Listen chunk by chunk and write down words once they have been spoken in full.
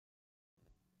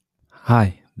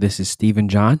Hi, this is Stephen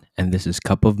John, and this is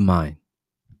Cup of Mine.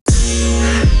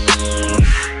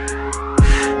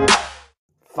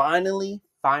 Finally.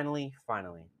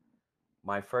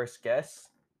 My first guest.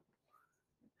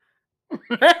 Oh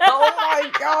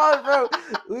my god, bro.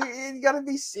 You gotta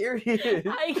be serious.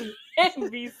 I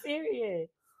can't be serious.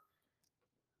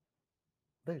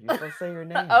 Dude, you're supposed to say your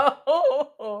name.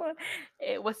 Oh,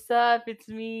 hey, what's up? It's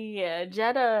me,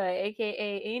 Jetta,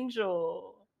 aka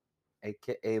Angel.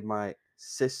 AKA my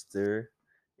sister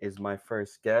is my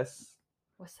first guest.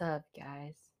 What's up,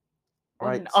 guys? All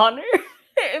What right. an honor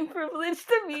and privilege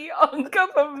to be on Cup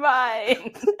of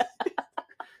Mine.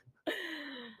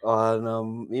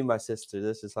 Me and my sister,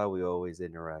 this is how we always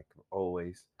interact.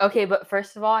 Always. Okay, but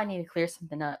first of all, I need to clear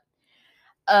something up.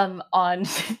 On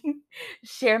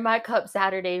Share My Cup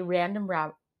Saturday,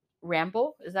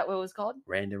 ramble. Is that what it was called?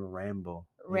 Random ramble.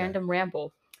 Random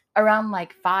ramble. Around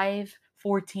like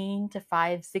 5:14 to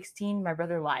 5:16, my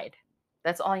brother lied.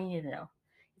 That's all you need to know.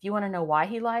 If you want to know why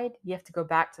he lied, you have to go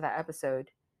back to that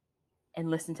episode and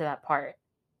listen to that part,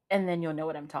 and then you'll know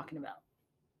what I'm talking about.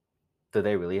 Do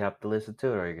they really have to listen to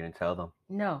it, or are you gonna tell them?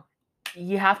 No,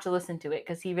 you have to listen to it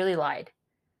because he really lied.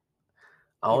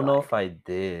 I don't know if I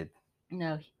did.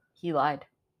 No, he lied.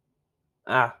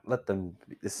 Let them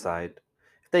decide.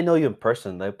 If they know you in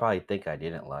person, they probably think I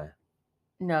didn't lie.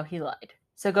 No, he lied.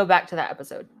 So go back to that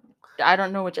episode. I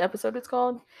don't know which episode it's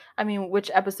called. I mean,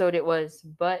 which episode it was,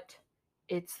 but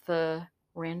it's the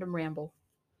random ramble.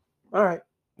 All right,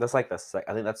 that's like I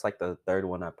think that's like the third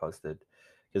one I posted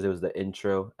because it was the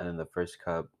intro and then the first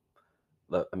cup.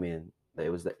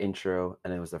 It was the intro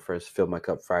and it was the first Fill My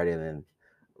Cup Friday, and then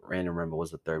Random Rumble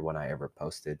was the third one I ever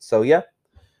posted. So yeah,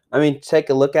 take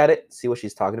a look at it, see what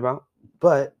she's talking about.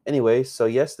 But anyway, so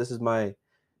yes, this is my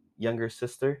younger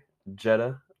sister,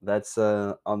 Jetta. That's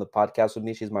on the podcast with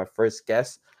me. She's my first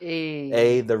guest.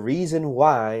 Hey. The reason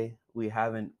why we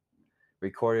haven't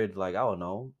recorded, like, I don't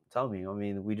know, tell me.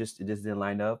 It just didn't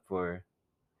line up, or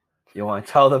you want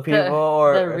to tell the people,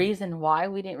 or the reason why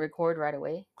we didn't record right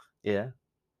away? Yeah.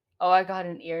 Oh, I got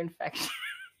an ear infection.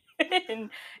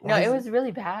 No, it was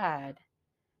really bad.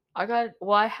 I got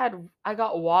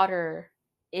water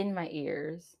in my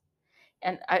ears,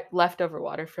 and leftover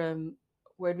water from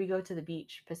where'd we go to the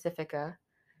beach, Pacifica.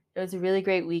 It was a really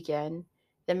great weekend.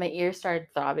 Then my ears started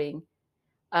throbbing,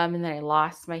 and then I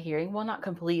lost my hearing. Well, not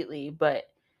completely, but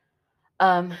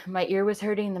my ear was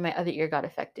hurting, and then my other ear got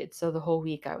affected. So the whole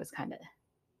week I was kind of.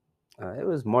 It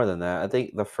was more than that. I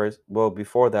think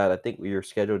before that, I think your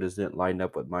schedule just didn't line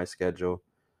up with my schedule,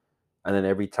 and then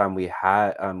every time we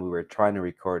were trying to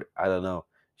record, I don't know,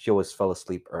 she always fell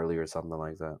asleep early or something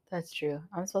like that. That's true.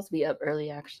 I'm supposed to be up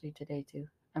early actually today too.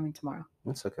 Tomorrow.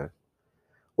 That's okay.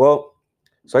 Well,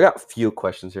 so I got a few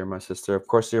questions here, my sister. Of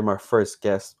course, you're my first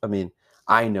guest.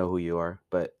 I know who you are,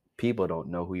 but people don't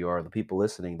know who you are. The people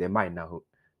listening, they might know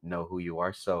who you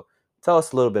are. So tell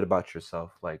us a little bit about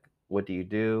yourself. Like, what do you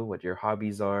do? What your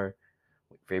hobbies are?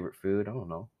 Favorite food? I don't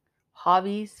know.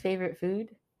 Hobbies, favorite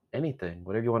food? Anything,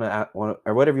 whatever you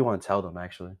or whatever you want to tell them.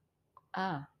 Actually.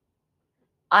 I'm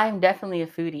definitely a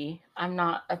foodie. I'm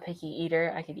not a picky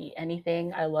eater. I could eat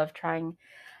anything. I love trying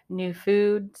new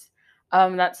foods.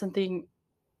 That's something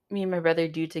me and my brother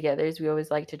do together. Is we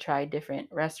always like to try different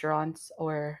restaurants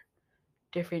or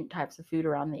different types of food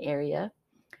around the area.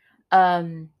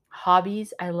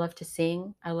 Hobbies, I love to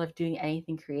sing. I love doing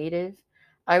anything creative.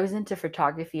 I was into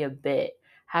photography a bit.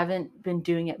 Haven't been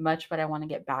doing it much, but I want to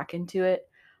get back into it.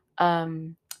 I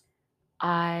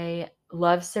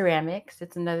love ceramics.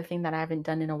 It's another thing that I haven't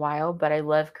done in a while, but I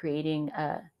love creating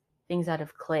things out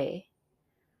of clay.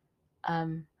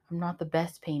 I'm not the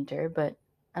best painter, but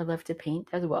I love to paint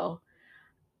as well.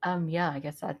 Yeah, I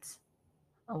guess that's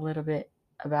a little bit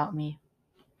about me.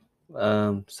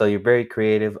 So you're very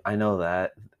creative. I know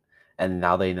that. And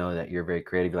now they know that you're very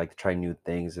creative. You like to try new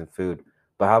things in food.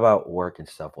 But how about work and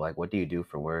stuff? Like, what do you do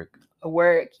for work?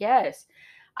 Work, yes.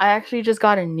 I actually just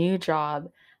got a new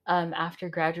job after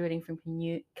graduating from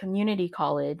community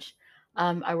college.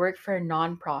 I work for a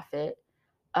nonprofit,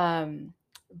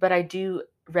 but I do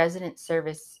resident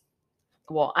service.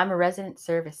 Well, I'm a resident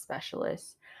service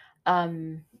specialist.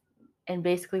 And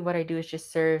basically, what I do is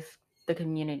just serve the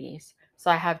communities. So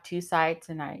I have 2 sites,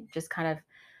 and I just kind of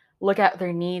look at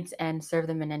their needs and serve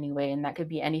them in any way. And that could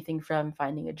be anything from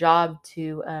finding a job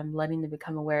to letting them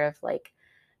become aware of like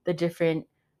the different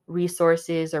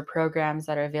resources or programs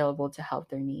that are available to help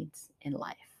their needs in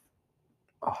life.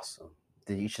 Awesome.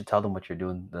 You should tell them what you're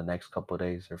doing the next couple of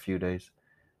days or few days.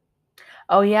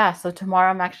 Oh yeah, so tomorrow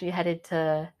I'm actually headed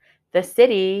to the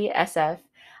city, SF,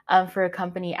 for a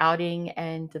company outing,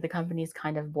 and the company's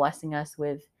kind of blessing us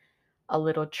with a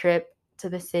little trip to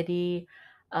the city,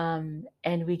 and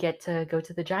we get to go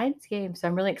to the Giants game. So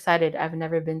I'm really excited. I've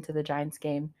never been to the Giants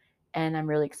game, and I'm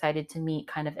really excited to meet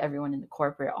kind of everyone in the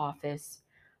corporate office,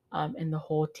 and the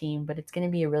whole team. But it's going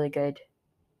to be a really good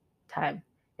time.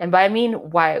 And by I mean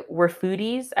why we're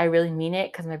foodies, I really mean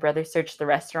it because my brother searched the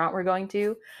restaurant we're going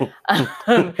to.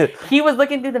 He was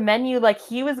looking through the menu like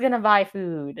he was gonna buy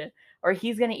food or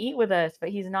he's gonna eat with us, but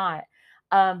he's not.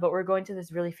 But we're going to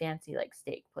this really fancy like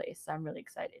steak place. So I'm really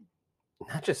excited.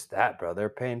 Not just that, bro. They're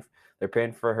paying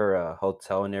for her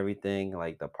hotel and everything,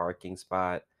 like the parking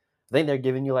spot. I think they're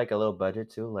giving you like a little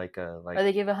budget too, Or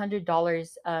they give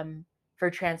 $100 for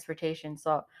transportation.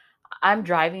 So I'm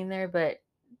driving there, but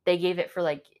they gave it for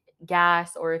like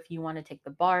gas or if you want to take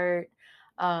the BART,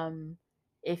 um,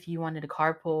 if you wanted a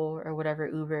carpool or whatever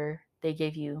Uber, they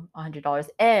gave you $100.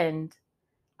 And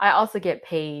I also get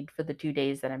paid for the 2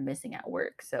 days that I'm missing at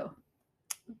work. So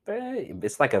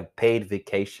it's like a paid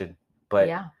vacation, but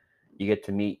yeah, you get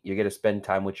to spend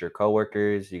time with your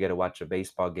coworkers, you get to watch a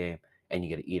baseball game, and you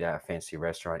get to eat at a fancy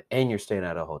restaurant, and you're staying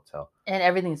at a hotel. and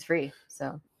everything's free.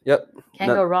 So Yep. can't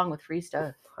go wrong with free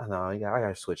stuff. I know. I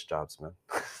gotta switch jobs, man.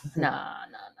 Nah.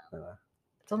 Uh,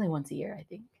 It's only once a year, I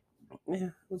think. yeah,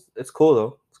 it's cool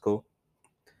though. It's cool.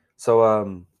 So,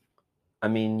 I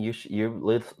mean,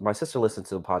 my sister listened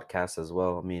to the podcast as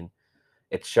well. I mean,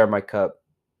 it's Share My Cup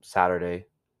Saturday,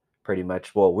 pretty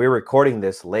much. Well, we're recording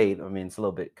this late. I mean, it's a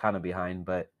little bit kind of behind,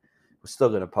 but we're still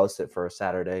gonna post it for a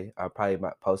Saturday. I probably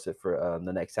might post it for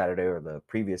the next Saturday or the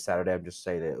previous Saturday. I'm just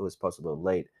saying that it was posted a little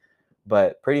late,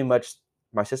 but pretty much,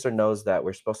 my sister knows that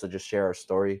we're supposed to just share our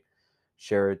story,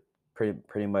 share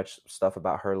pretty much stuff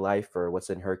about her life or what's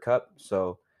in her cup.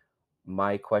 So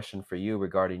my question for you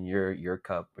regarding your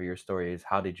cup or your story is,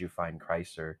 how did you find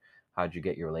Christ, or how did you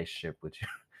get your relationship with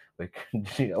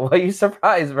you? Why are you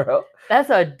surprised, bro? That's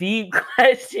a deep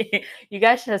question. You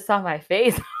guys should have saw my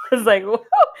face. I was like, whoa,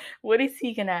 what is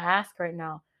he gonna ask right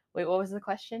now? Wait, what was the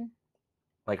question?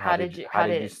 Like, How how did did you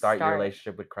it start your start?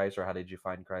 relationship with Christ, or how did you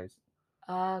find Christ?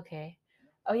 Okay.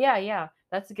 Oh yeah.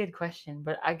 That's a good question,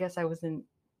 but I guess I wasn't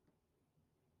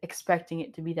expecting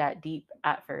it to be that deep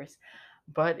at first.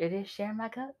 But it is Share My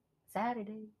Cup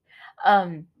Saturday.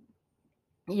 Um,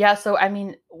 yeah, so I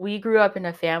mean, we grew up in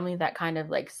a family that kind of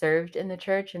like served in the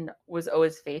church and was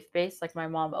always faith based. Like my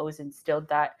mom always instilled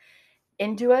that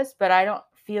into us, but I don't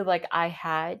feel like I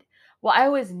had, well, I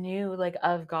always knew like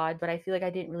of God, but I feel like I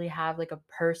didn't really have like a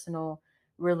personal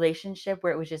relationship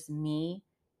where it was just me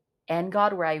and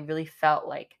God, where I really felt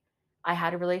like I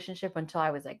had a relationship until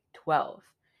I was like 12.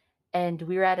 And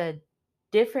we were at a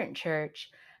different church,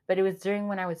 but it was during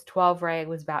when I was 12 where I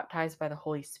was baptized by the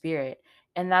Holy Spirit.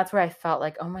 And that's where I felt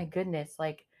like, oh my goodness,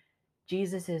 like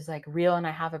Jesus is like real and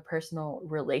I have a personal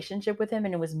relationship with him.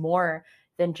 And it was more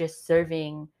than just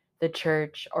serving the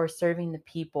church or serving the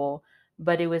people,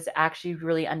 but it was actually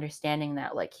really understanding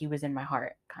that like he was in my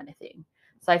heart kind of thing.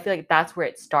 So I feel like that's where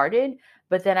it started.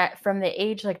 But then from the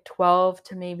age like 12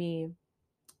 to maybe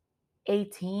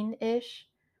 18-ish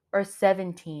or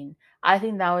 17, I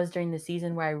think that was during the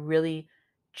season where I really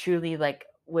truly like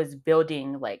was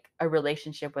building like a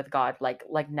relationship with God like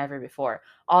never before.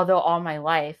 Although all my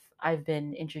life I've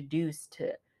been introduced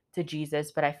to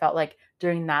Jesus, but I felt like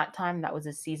during that time that was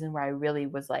a season where I really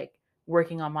was like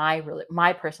working on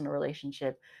my personal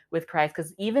relationship with Christ,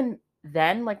 cuz even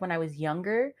then like when I was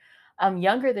younger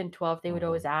than 12, they would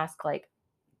always ask like,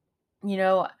 you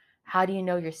know, how do you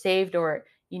know you're saved? Or,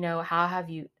 how have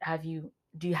you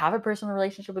do you have a personal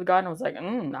relationship with God? And I was like,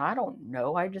 I don't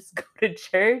know. I just go to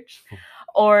church.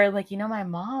 Or like, my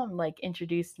mom like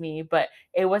introduced me, but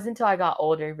it wasn't until I got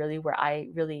older really where I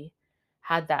really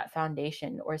had that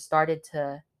foundation or started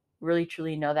to really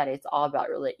truly know that it's all about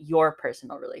your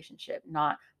personal relationship,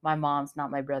 not my mom's,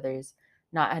 not my brother's,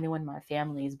 not anyone in my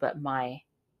family's, but my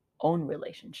own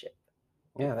relationship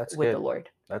Yeah, that's with the good. Lord.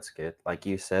 That's good. Like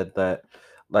you said that,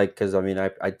 like, because I mean,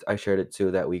 I shared it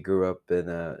too, that we grew up in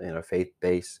a faith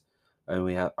base,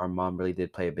 and our mom really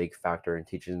did play a big factor in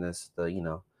teaching us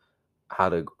how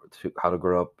to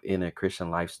grow up in a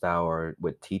Christian lifestyle or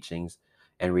with teachings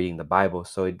and reading the Bible.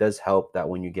 So it does help that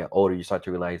when you get older, you start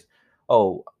to realize,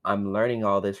 oh, I'm learning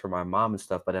all this from my mom and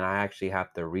stuff, but then I actually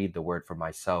have to read the Word for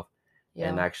myself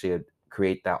and Yeah. actually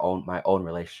create my own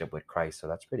relationship with Christ. So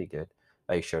that's pretty good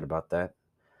that you shared about that.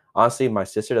 Honestly, my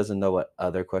sister doesn't know what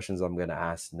other questions I'm gonna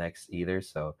ask next either.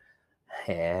 So,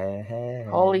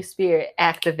 Holy Spirit,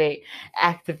 activate,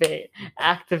 activate,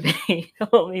 activate.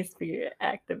 Holy Spirit,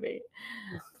 activate.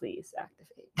 Please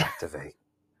activate. activate.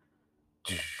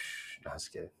 That's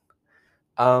good.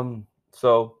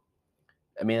 So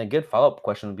I mean, a good follow up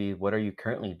question would be, what are you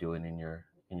currently doing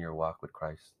in your walk with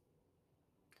Christ?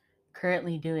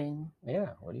 currently doing Yeah,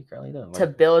 what are you currently doing? to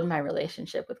Like, build my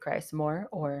relationship with Christ more,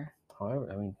 or however,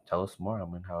 I mean, tell us more. I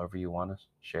mean, however you want to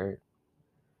share it.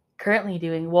 currently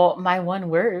doing? Well, my one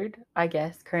word, I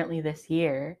guess, currently this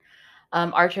year.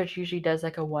 Our church usually does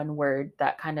like a one word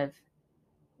that kind of,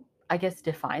 I guess,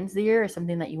 defines the year or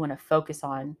something that you want to focus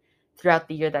on throughout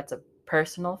the year. That's a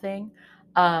personal thing.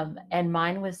 And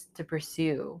mine was to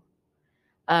pursue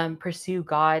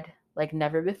God like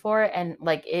never before, and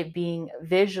like it being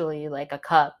visually like a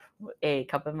cup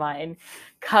of mine,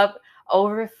 cup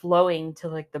overflowing to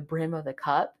like the brim of the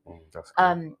cup, That's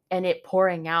good. and it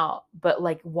pouring out, but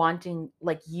like wanting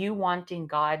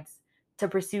God's to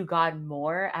pursue God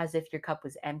more as if your cup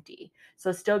was empty.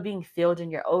 So still being filled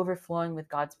and you're overflowing with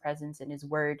God's presence and His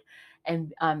Word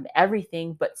and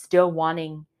everything, but still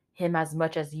wanting Him as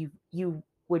much as you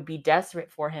would be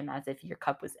desperate for Him as if your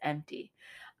cup was empty.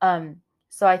 Um,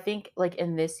 so I think like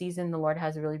in this season, the Lord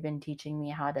has really been teaching me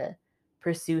how to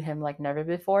pursue Him like never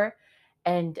before,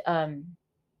 and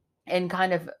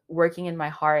kind of working in my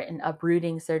heart and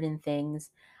uprooting certain things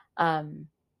um,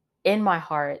 in my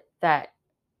heart that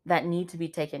need to be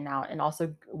taken out, and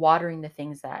also watering the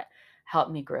things that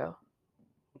help me grow.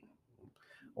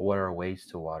 What are ways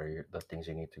to water the things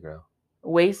you need to grow?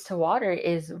 Ways to water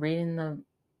is reading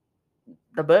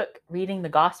the book, reading the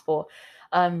gospel,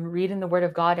 reading the Word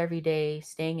of God every day,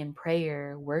 staying in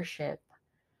prayer, worship,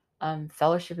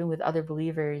 fellowshipping with other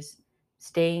believers,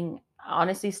 staying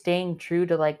true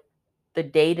to like the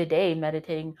day to day,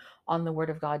 meditating on the Word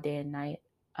of God day and night.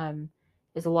 Um,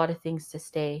 there's a lot of things to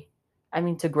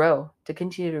to grow, to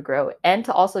continue to grow, and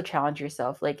to also challenge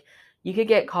yourself. Like you could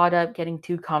get caught up getting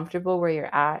too comfortable where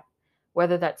you're at,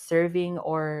 whether that's serving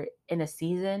or in a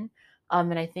season.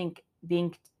 And I think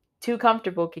being too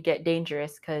comfortable could get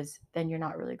dangerous because then you're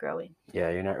not really growing. Yeah,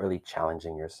 you're not really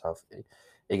challenging yourself.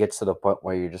 It gets to the point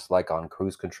where you're just like on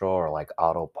cruise control or like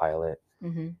autopilot,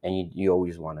 Mm-hmm. and you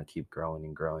always want to keep growing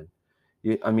and growing.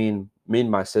 I mean, me and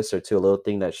my sister too. A little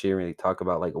thing that she didn't really talk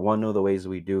about. Like one of the ways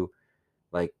we do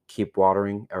like keep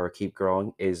watering or keep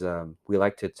growing is we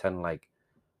like to attend like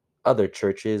other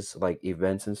churches like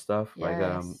events and stuff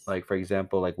Yes. like for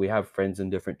example, like we have friends in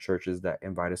different churches that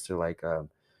invite us to like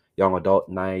young adult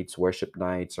nights, worship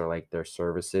nights, or like their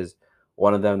services.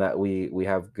 One of them that we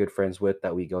have good friends with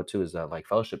that we go to is like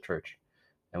Fellowship Church,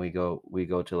 and we go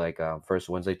to like First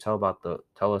Wednesday. Tell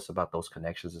us about those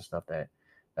connections and stuff that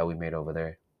we made over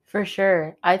there. For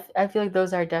sure. I feel like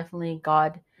those are definitely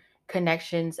God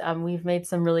connections. We've made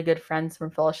some really good friends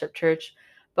from Fellowship Church,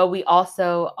 but we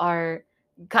also are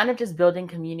kind of just building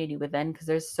community within because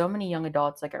there's so many young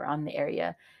adults like around the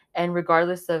area. And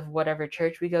regardless of whatever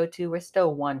church we go to, we're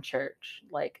still one church.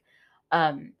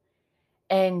 Um,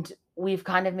 and we've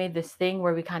kind of made this thing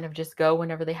where we kind of just go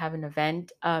whenever they have an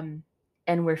event,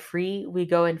 and we're free, we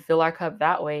go and fill our cup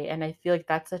that way, and I feel like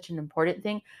that's such an important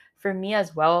thing for me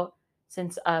as well,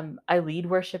 since I lead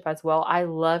worship as well. I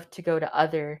love to go to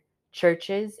other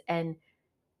churches and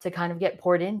to kind of get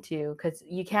poured into, because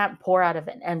you can't pour out of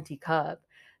an empty cup.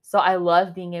 So I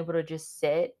love being able to just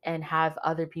sit and have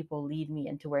other people lead me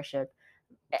into worship.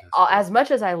 That's good. As much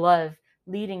as I love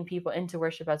leading people into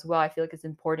worship as well, I feel like it's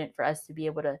important for us to be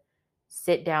able to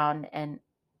sit down and,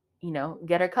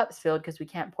 get our cups filled, because we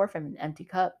can't pour from an empty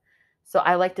cup. So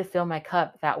I like to fill my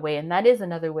cup that way. And that is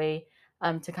another way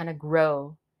to kind of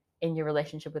grow in your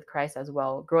relationship with Christ as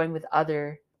well, growing with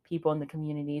other people in the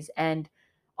communities, and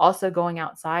also going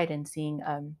outside and seeing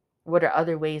what are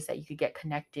other ways that you could get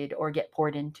connected or get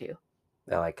poured into.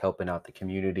 That like helping out the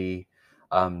community,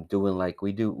 doing like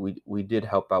we did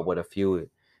help out with a few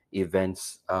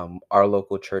events, our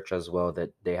local church as well, that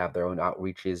they have their own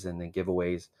outreaches and then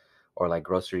giveaways, or like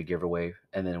grocery giveaway.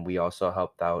 And then we also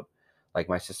helped out, like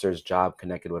my sister's job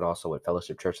connected with also with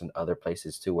Fellowship Church and other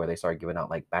places too, where they started giving out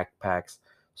like backpacks,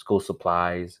 school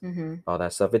supplies, Mm-hmm. all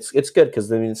that stuff. It's good because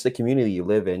I mean it's the community you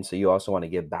live in, so you also want to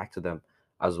give back to them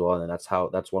as well. And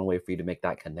that's one way for you to make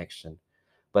that connection.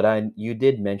 But you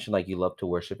did mention like you love to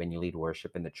worship and you lead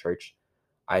worship in the church.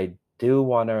 I do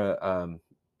want to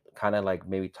kind of like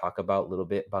maybe talk about a little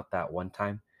bit about that one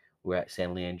time we're at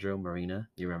San Leandro Marina.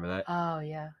 Do you remember that? Oh,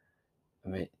 yeah. I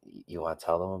mean, you want to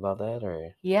tell them about that,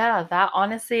 or Yeah, that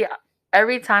honestly,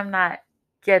 every time that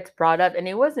gets brought up, and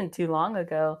it wasn't too long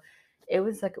ago, it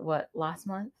was like what, last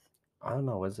month? I don't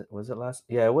know. Was it last?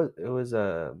 Yeah, it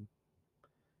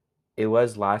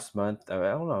was last month. I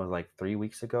don't know, like 3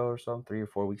 weeks ago or something, 3 or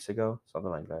 4 weeks ago, something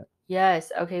like that.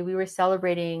 Yes. Okay, we were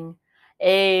celebrating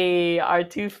our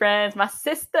two friends, my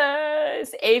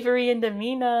sisters, Avery and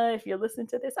Damina. If you listen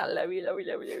to this, I love you, love you,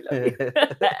 love you, love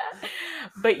you.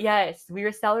 But yes, we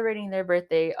were celebrating their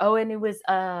birthday. Oh, and it was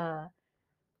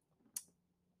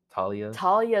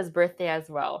Talia's birthday as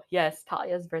well. Yes,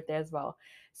 Talia's birthday as well.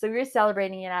 So we were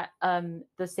celebrating it at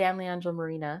the San Leandro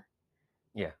Marina.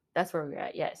 Yeah. That's where we were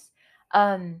at. Yes.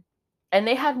 Um, and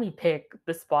they had me pick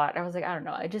the spot. I was like, I don't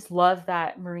know. I just love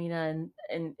that marina,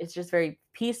 and it's just very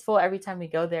peaceful. Every time we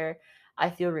go there, I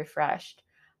feel refreshed.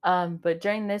 But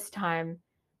during this time,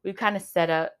 we kind of set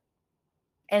up,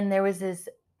 and there was this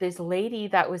lady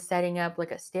that was setting up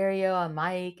like a stereo, a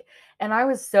mic, and I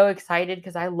was so excited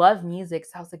because I love music.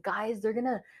 So I was like, guys, they're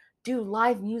gonna do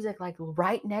live music like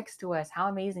right next to us. How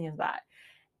amazing is that?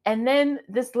 And then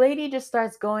this lady just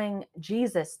starts going,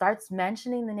 Jesus, starts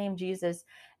mentioning the name Jesus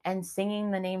and singing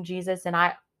the name Jesus. And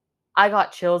I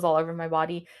got chills all over my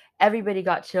body. Everybody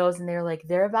got chills, and they're like,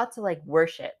 they're about to like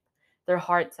worship their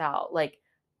hearts out, like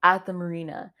at the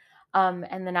marina.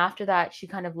 And then after that, she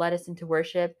kind of led us into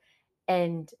worship,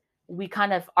 and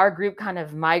our group kind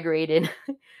of migrated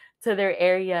to their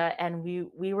area, and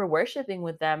we were worshiping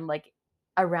with them like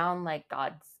around like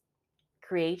God's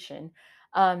creation.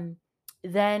 Um,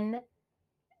 then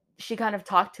she kind of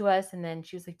talked to us, and then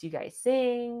she was like, do you guys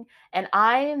sing? And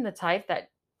I am the type that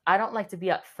I don't like to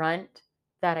be up front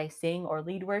that I sing or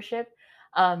lead worship.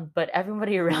 But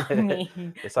everybody around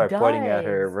me They started pointing at does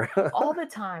her, bro. all the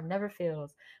time, never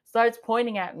fails. Starts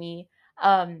pointing at me.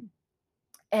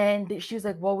 And she was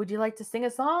like, well, would you like to sing a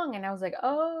song? And I was like,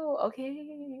 oh,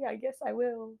 okay, I guess I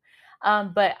will.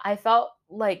 But I felt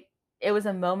like it was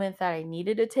a moment that I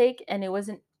needed to take, and it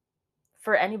wasn't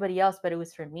for anybody else, but it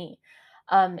was for me.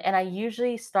 And I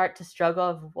usually start to struggle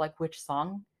of like which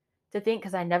song to think,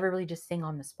 because I never really just sing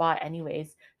on the spot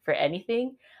anyways for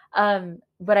anything.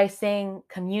 But I sang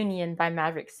Communion by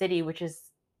Maverick City, which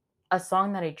is a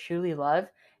song that I truly love.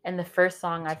 And the first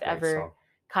song It's a I've great ever song.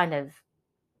 kind of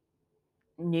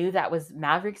knew that was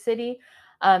Maverick City.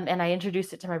 And I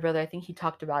introduced it to my brother. I think he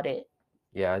talked about it.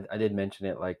 Yeah, I did mention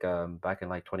it like back in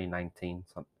like 2019,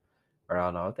 or I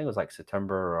don't know. I think it was like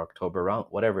September or October, around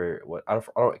whatever. I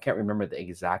can't remember the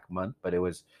exact month, but it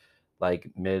was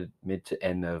like mid to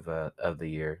end of the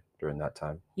year during that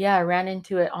time. Yeah, I ran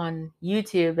into it on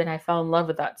YouTube, and I fell in love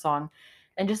with that song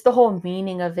and just the whole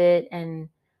meaning of it. And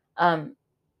um,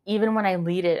 even when I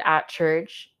lead it at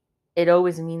church, it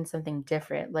always means something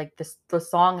different. Like the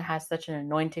song has such an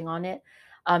anointing on it,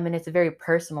 and it's a very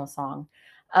personal song.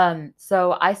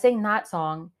 So I sang that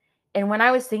song, and when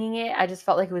I was singing it, I just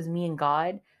felt like it was me and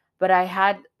God. But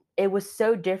it was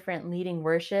so different leading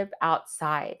worship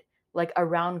outside, like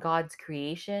around God's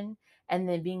creation, and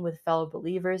then being with fellow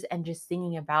believers and just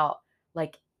singing about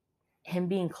like him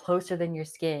being closer than your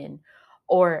skin,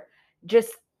 or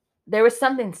just there was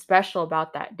something special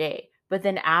about that day. But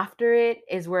then after it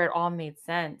is where it all made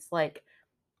sense. Like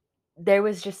there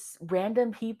was just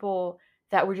random people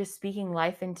that were just speaking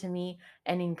life into me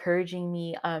and encouraging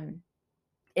me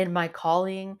in my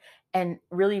calling, and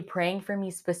really praying for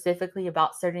me specifically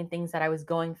about certain things that I was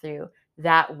going through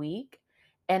that week.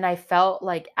 And I felt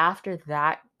like after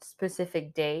that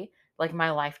specific day, like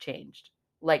my life changed.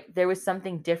 Like there was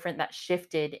something different that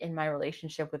shifted in my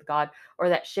relationship with God, or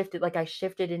that shifted, like I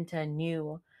shifted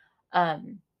into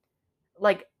um,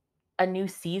 like a new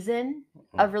season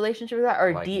Mhm. of relationship with God,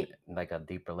 or Like a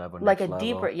deeper level, like next a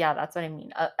deeper, level. yeah, that's what I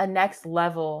mean, a next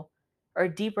level or a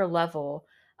deeper level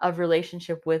of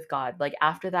relationship with God. Like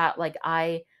after that, like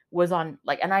I was on,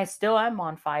 like, and I still am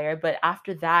on fire, but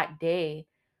after that day,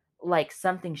 like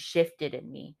something shifted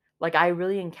in me. Like I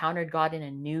really encountered God in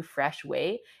a new fresh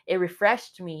way. It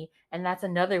refreshed me, and that's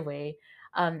another way.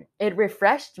 It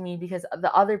refreshed me because of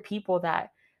the other people,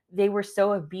 that they were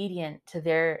so obedient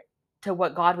to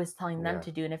what God was telling them Yeah.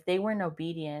 to do. And if they weren't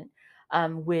obedient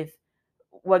with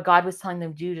what God was telling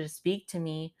them to do, to speak to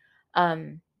me,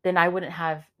 then I wouldn't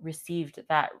have received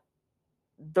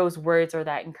those words or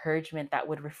that encouragement that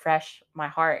would refresh my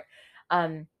heart.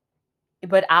 Um,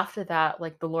 but after that,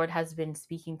 like the Lord has been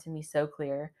speaking to me so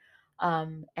clear,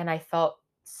 and I felt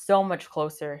so much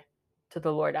closer to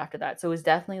the Lord after that. So it was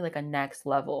definitely like a next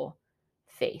level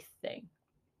faith thing.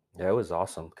 Yeah, it was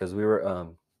awesome because we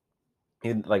were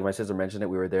like my sister mentioned it,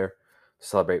 we were there to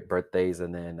celebrate birthdays,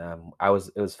 and then it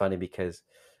was funny because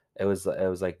it was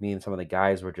like me and some of the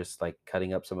guys were just like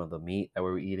cutting up some of the meat that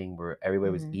we were eating, where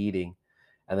everybody was Hmm. eating,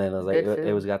 and then it was like Good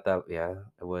it was food. got that, yeah,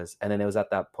 it was, and then it was at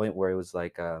that point where it was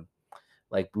like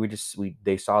we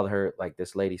they saw her, like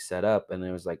this lady set up, and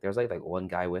it was like there was like one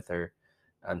guy with her,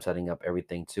 setting up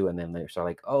everything too, and then they start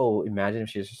like, oh, imagine if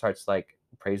she just starts like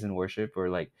praise and worship, or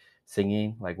like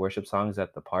singing like worship songs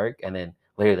at the park, and then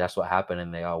later that's what happened,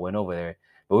 and they all went over there,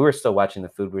 but we were still watching the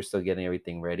food, we were still getting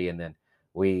everything ready, and then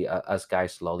we us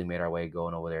guys slowly made our way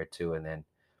going over there too, and then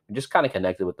we just kind of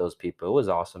connected with those people. It was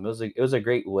awesome. It was a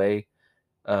great way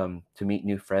to meet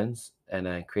new friends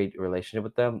and create a relationship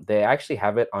with them. They actually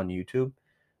have it on YouTube,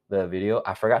 the video.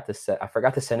 I forgot to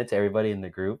send it to everybody in the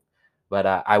group, but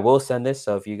I will send this.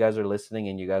 So if you guys are listening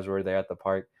and you guys were there at the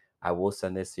park, I will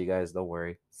send this to you guys. Don't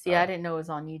worry. See, I didn't know it was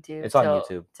on YouTube It's on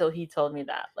YouTube. till he told me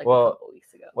that like a Well, couple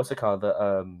weeks ago. what's it called?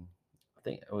 I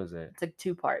think it was it. It's like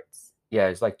 2 parts. Yeah,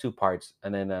 it's like 2 parts,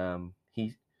 and then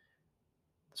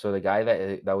so the guy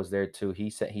that was there too, he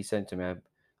sent to me. Let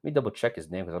me double check his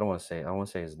name because I don't want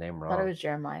to say his name I thought it wrong. was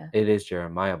Jeremiah. It is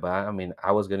Jeremiah, but I mean,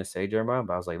 I was gonna say Jeremiah,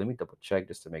 but I was like, let me double check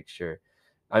just to make sure.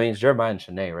 I mean, it's Jeremiah and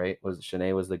Shanae, right?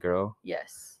 Shanae was the girl,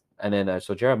 Yes. and then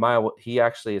so Jeremiah,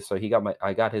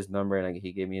 I got his number and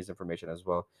he gave me his information as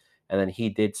well, and then he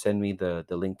did send me the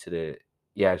link to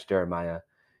it's Jeremiah.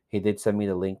 He did send me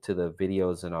the link to the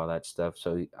videos and all that stuff,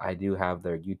 so I do have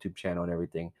their YouTube channel and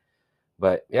everything.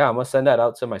 But yeah, I'm gonna send that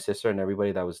out to my sister and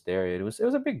everybody that was there. It was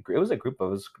a group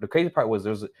of us. The crazy part was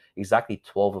there was exactly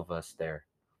 12 of us there.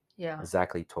 Yeah.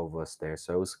 Exactly 12 of us there.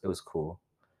 So it was cool.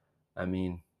 I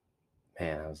mean,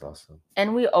 man, that was awesome.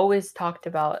 And we always talked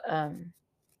about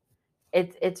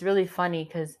it's really funny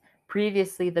because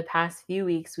previously the past few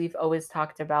weeks we've always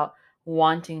talked about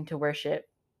wanting to worship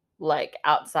like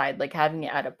outside, like having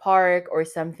it at a park or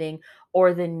something,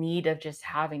 or the need of just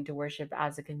having to worship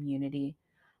as a community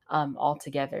all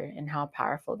together, and how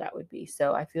powerful that would be.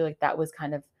 So I feel like that was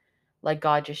kind of like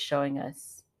God just showing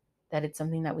us that it's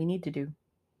something that we need to do.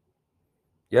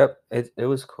 Yep, it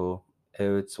was cool.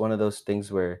 It's one of those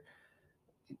things where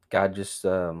God just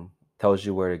tells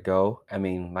you where to go. I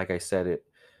mean, like I said,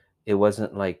 it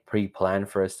wasn't like pre-planned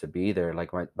for us to be there.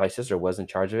 Like my sister was in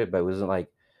charge of it, but it wasn't like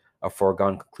a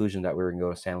foregone conclusion that we were gonna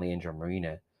go to San Leandro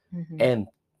Marina. Mm-hmm. And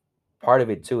part of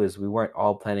it too is we weren't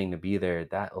all planning to be there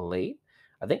that late.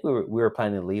 I think we were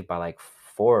planning to leave by like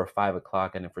 4 or 5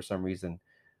 o'clock, and then for some reason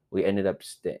we ended up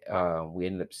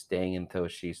staying until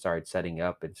she started setting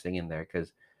up and singing there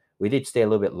because we did stay a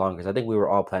little bit longer. 'Cause I think we were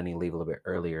all planning to leave a little bit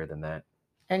earlier than that.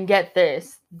 And get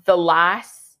this, the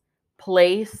last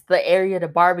place, the area to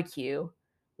barbecue,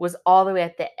 was all the way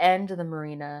at the end of the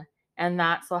marina. And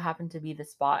that so happened to be the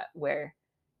spot where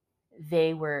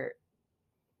they were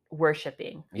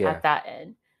worshiping Yeah. at that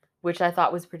end, which I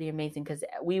thought was pretty amazing because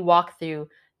we walked through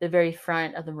the very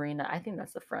front of the marina. I think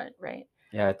that's the front, right?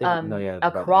 Yeah, I think no, yeah,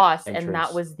 about the Across, and that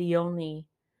entrance. was the only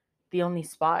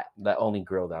spot. The only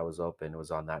grill that was open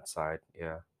was on that side.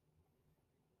 Yeah.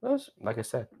 It was, like I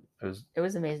said, It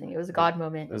was amazing. It was a God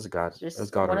moment. it was God. Just It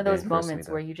was God one of those ordained for us to be moments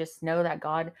there. where you just know that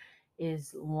God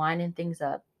is lining things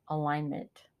up.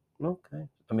 Alignment. Okay.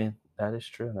 I mean, that is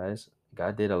true.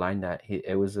 God did align that.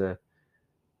 It was in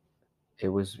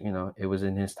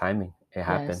his timing. It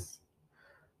happened. Yes.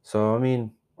 So I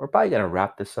mean, we're probably gonna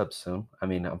wrap this up soon. I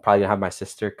mean, I'm probably gonna have my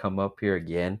sister come up here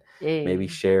again, maybe Yay.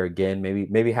 share again,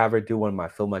 maybe have her do one of my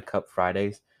Fill My Cup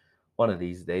Fridays. One of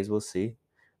these days, we'll see.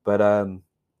 But I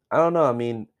don't know. I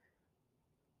mean,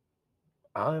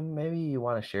 maybe you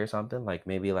want to share something like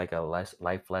maybe like a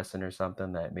life lesson or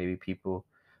something that maybe people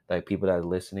that are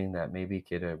listening that maybe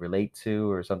could relate to,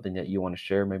 or something that you want to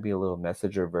share, maybe a little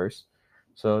message or verse.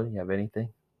 So you have anything?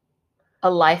 A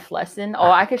life lesson.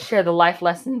 Oh, I could share the life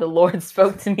lesson the Lord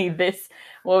spoke to me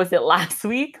what was it, last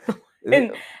week?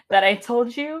 That I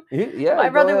told you. Yeah, My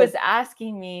go brother ahead. was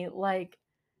asking me, like,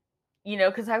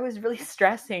 because I was really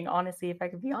stressing, honestly, if I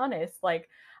could be honest. Like,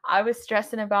 I was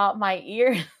stressing about my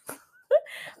ear,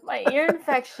 my ear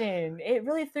infection. It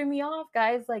really threw me off,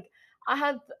 guys. Like, I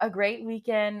had a great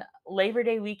weekend, Labor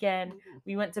Day weekend.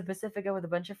 We went to Pacifica with a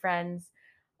bunch of friends.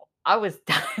 I was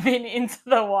diving into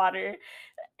the water,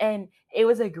 and it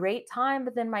was a great time.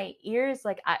 But then my ears,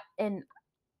 I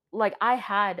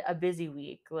had a busy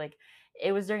week. Like,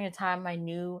 it was during a time my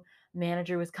new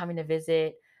manager was coming to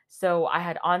visit. So I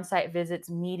had on-site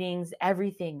visits, meetings,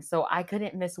 everything. So I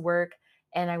couldn't miss work,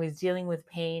 and I was dealing with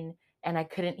pain, and I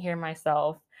couldn't hear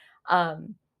myself.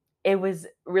 Um, it was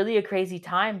really a crazy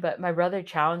time, but my brother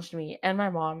challenged me and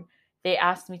my mom. They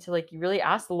asked me to, like, really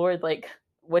ask the Lord, like,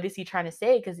 what is he trying to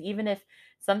say? Because even if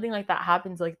something like that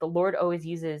happens, like, the Lord always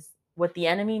uses what the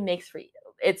enemy makes for,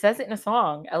 it says it in a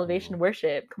song, Elevation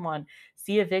Worship. Come on,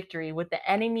 see a victory. What the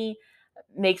enemy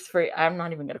makes for, I'm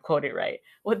not even going to quote it right.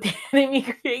 What the enemy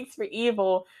creates for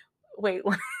evil. Wait,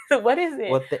 what is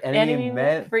it? What the enemy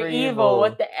meant for evil.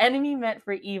 What the enemy meant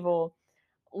for evil,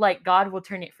 like, God will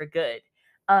turn it for good.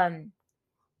 And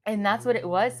that's what it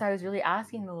was. So I was really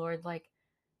asking the Lord, like,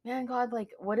 man, God, like,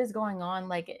 what is going on?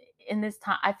 Like, in this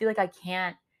time, I feel like I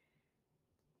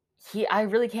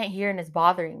really can't hear, and it's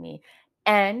bothering me.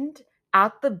 And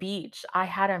at the beach, I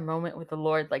had a moment with the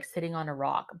Lord, like sitting on a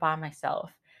rock by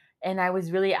myself. And I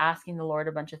was really asking the Lord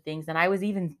a bunch of things. And I was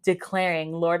even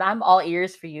declaring, Lord, I'm all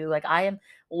ears for you. Like, I am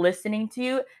listening to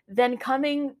you. Then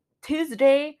coming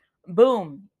Tuesday,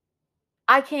 boom,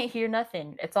 I can't hear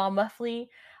nothing. It's all muffly.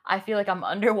 I feel like I'm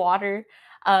underwater.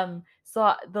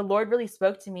 So the Lord really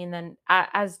spoke to me. And then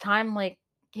as time like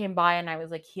came by and I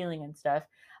was like healing and stuff,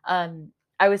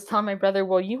 I was telling my brother,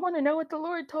 well, you want to know what the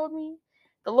Lord told me?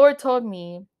 The Lord told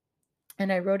me,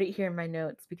 and I wrote it here in my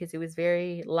notes because it was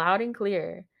very loud and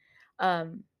clear.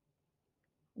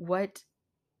 What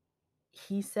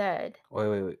he said.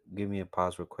 Wait. Give me a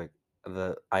pause real quick.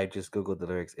 I just googled the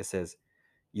lyrics. It says,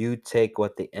 "You take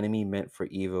what the enemy meant for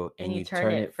evil and you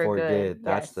turn it for good."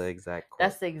 That's Yes. the exact quote.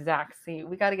 That's the exact. See,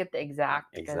 we got to get the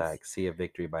exact. Exact. Sea of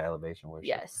Victory by Elevation Worship.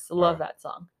 Yes, love that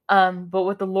song. But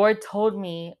what the Lord told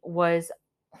me was,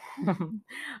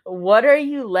 what are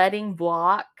you letting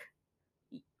block?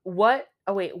 What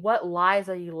lies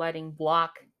are you letting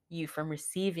block you from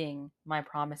receiving my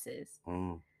promises?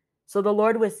 So the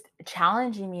Lord was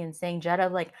challenging me and saying, Jetta,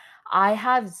 like, I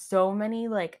have so many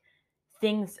like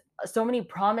things, so many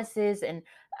promises, and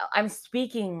I'm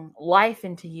speaking life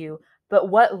into you. But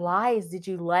what lies did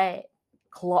you let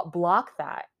block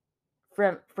that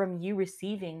from you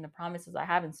receiving the promises I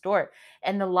have in store?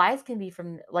 And the lies can be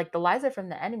from, like, the lies are from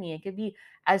the enemy. It could be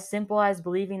as simple as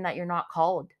believing that you're not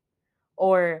called,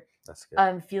 or That's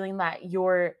good. feeling that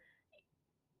you're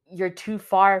too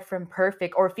far from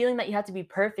perfect, or feeling that you have to be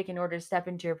perfect in order to step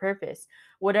into your purpose.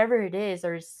 Whatever it is,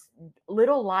 there's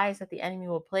little lies that the enemy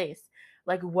will place.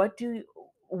 Like, what do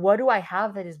I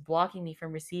have that is blocking me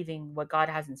from receiving what God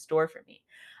has in store for me?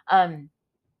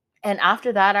 And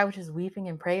after that, I was just weeping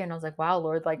and praying. And I was like, wow,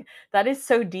 Lord, like, that is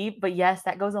so deep. But yes,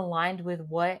 that goes aligned with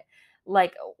what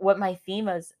my theme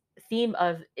is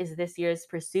this year is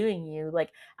pursuing you.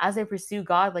 Like, as I pursue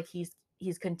God, like, he's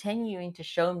continuing to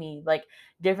show me like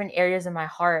different areas in my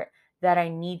heart that I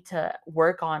need to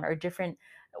work on, or different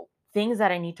things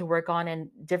that I need to work on, and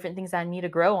different things that I need to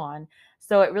grow on.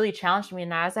 So it really challenged me.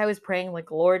 And as I was praying, like,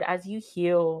 Lord, as you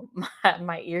heal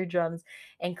my eardrums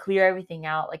and clear everything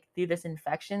out, like through this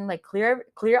infection, like clear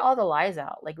all the lies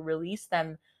out, like release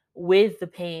them with the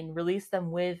pain, release them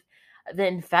with the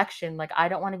infection. Like, I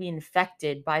don't want to be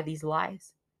infected by these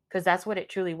lies, because that's what it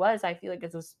truly was. I feel like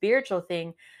it's a spiritual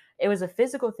thing. It was a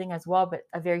physical thing as well, but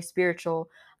a very spiritual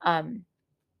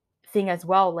thing as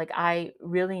well. Like, I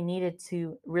really needed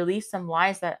to release some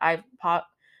lies that I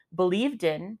believed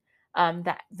in,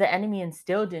 that the enemy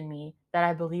instilled in me, that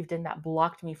I believed in, that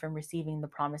blocked me from receiving the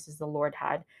promises the Lord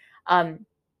had. And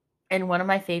one of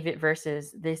my favorite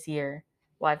verses this year,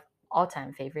 well,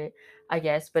 all-time favorite, I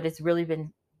guess, but it's really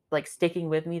been like sticking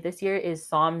with me this year, is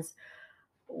Psalms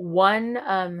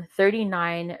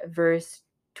 139 verse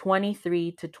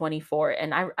 23 to 24.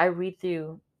 And I read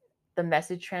through the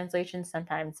Message translation.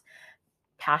 Sometimes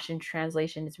Passion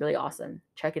Translation is really awesome.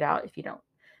 Check it out if you don't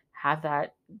have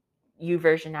that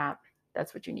YouVersion app.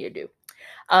 That's what you need to do.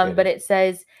 But it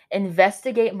says,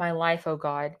 investigate my life, O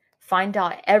God. Find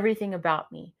out everything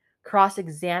about me.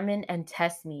 Cross-examine and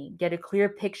test me. Get a clear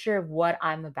picture of what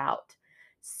I'm about.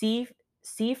 See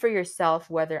for yourself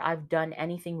whether I've done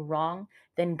anything wrong,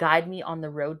 then guide me on the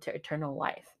road to eternal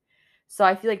life. So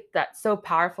I feel like that's so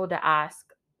powerful to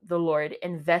ask the Lord,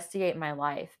 investigate my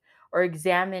life, or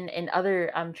examine. In other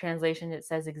translation, it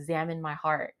says, examine my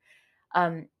heart.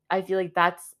 I feel like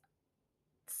that's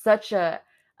such a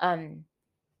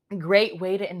great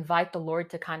way to invite the Lord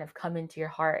to kind of come into your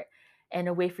heart, and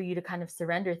a way for you to kind of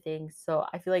surrender things. So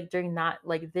I feel like during that,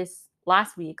 like this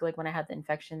last week, like when I had the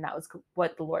infection, that was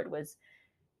what the Lord was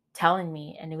telling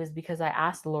me. And it was because I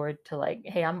asked the Lord to, like,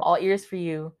 hey, I'm all ears for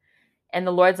you. And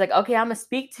the Lord's like, okay, I'm gonna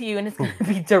speak to you, and it's gonna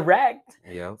be direct.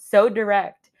 Yeah. So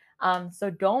direct. So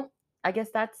don't, I guess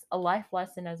that's a life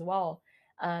lesson as well.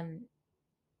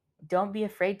 Don't be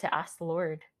afraid to ask the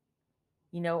Lord,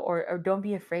 or don't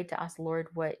be afraid to ask the Lord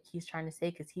what he's trying to say,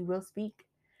 because he will speak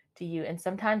to you. And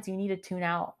sometimes you need to tune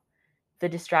out the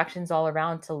distractions all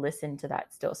around to listen to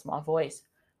that still small voice.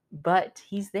 But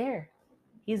he's there.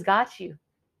 He's got you.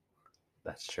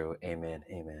 That's true. Amen.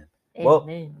 Amen. Amen. Well,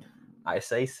 I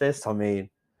say, sis, I mean,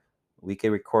 we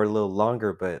could record a little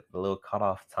longer, but a little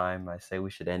cutoff time, I say we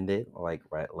should end it like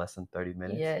right at less than 30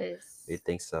 minutes. Yes. Do you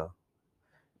think so?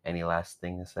 Any last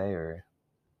thing to say, or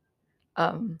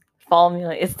follow me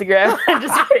on Instagram? I'm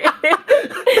just kidding.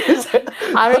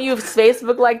 I don't use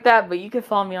Facebook like that, but you can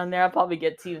follow me on there. I'll probably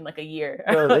get to you in like a year.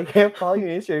 No, they can't follow you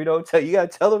on Instagram. You gotta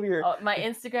tell them your. My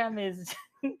Instagram is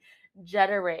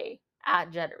Jettaray,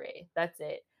 @Jettaray. That's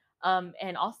it.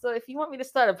 And also, if you want me to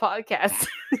start a podcast,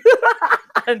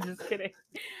 I'm just kidding.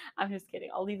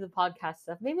 I'll leave the podcast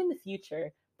stuff maybe in the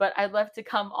future. but I'd love to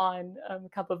come on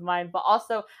Cup of Mine. But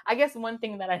also, I guess one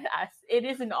thing that I'd ask, it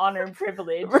is an honor and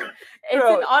privilege. It's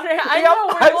an honor. I know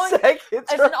we're going.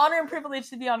 It's an honor and privilege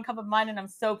to be on Cup of Mine, and I'm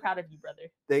so proud of you, brother.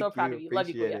 Thank so you. Proud of you. Love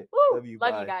you, Appreciate Kuya. it. Woo! Love you.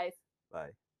 Love Bye. you guys. Bye.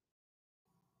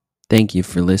 Thank you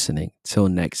for listening. Till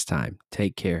next time,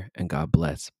 take care and God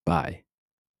bless. Bye.